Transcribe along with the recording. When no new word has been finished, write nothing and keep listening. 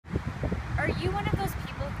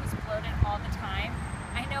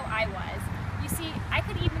I was. You see, I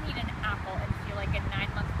could even eat an apple and feel like a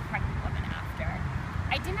 9-month pregnant woman after.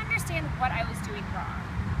 I didn't understand what I was doing wrong.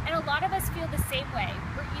 And a lot of us feel the same way.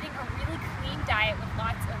 We're eating a really clean diet with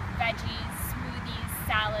lots of veggies, smoothies,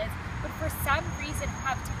 salads, but for some reason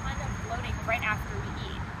have a ton of bloating right after we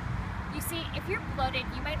eat. You see, if you're bloated,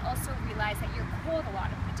 you might also realize that you're cold a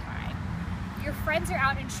lot of the time. Your friends are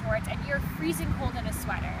out in shorts and you're freezing cold in a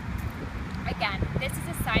sweater. Again, this is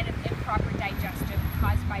a sign of improper digestion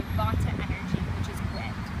caused by Vata energy, which is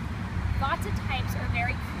wind. Vata types are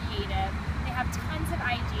very creative, they have tons of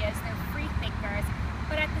ideas, they're free thinkers,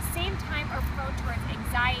 but at the same time are prone towards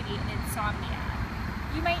anxiety and insomnia.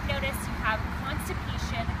 You might notice you have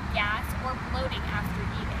constipation, gas, or bloating after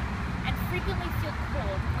eating, and frequently feel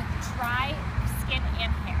cold with dry skin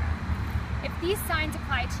and hair. If these signs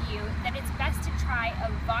apply to you, then it's best to try a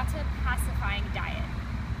Vata pacifying diet.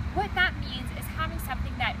 What that means is having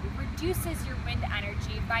something that reduces your wind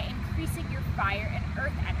energy by increasing your fire and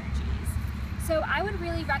earth energies. So I would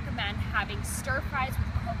really recommend having stir fries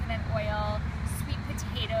with coconut oil, sweet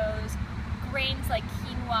potatoes, grains like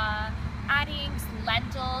quinoa, adding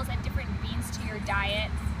lentils and different beans to your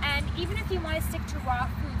diet. And even if you want to stick to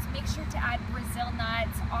raw foods, make sure to add Brazil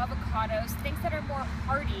nuts, avocados, things that are more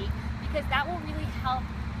hearty, because that will really help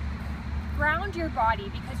ground your body,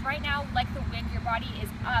 because right now, like the wind, your body is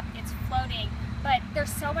up, it's floating, but there's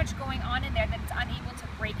so much going on in there that it's unable to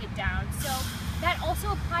break it down. So that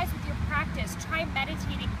also applies with your practice. Try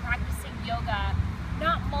meditating, practicing yoga,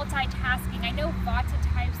 not multitasking. I know Vata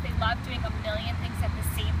types, they love doing a million things at the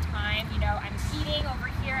same time. You know, I'm eating over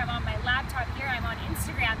here, I'm on my laptop here, I'm on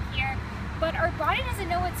Instagram here, but our body doesn't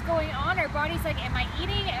know what's going on. Our body's like, am I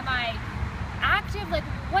eating? Am I active? Like,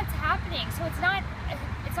 what's happening? So it's not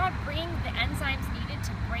bringing the enzymes needed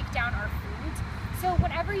to break down our foods. So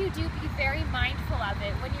whatever you do, be very mindful of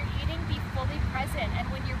it. When you're eating, be fully present. And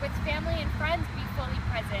when you're with family and friends, be fully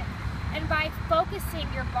present. And by focusing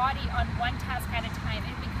your body on one task at a time,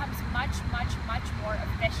 it becomes much, much, much more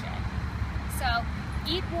efficient. So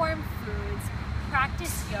eat warm foods,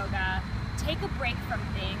 practice yoga, take a break from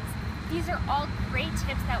things. These are all great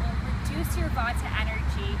tips that will reduce your Vata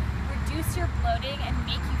energy, reduce your bloating, and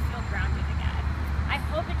make you feel grounded again. I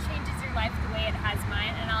hope it changes your life the way it has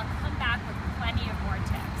mine, and I'll come back with plenty of more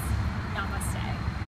tips. Namaste.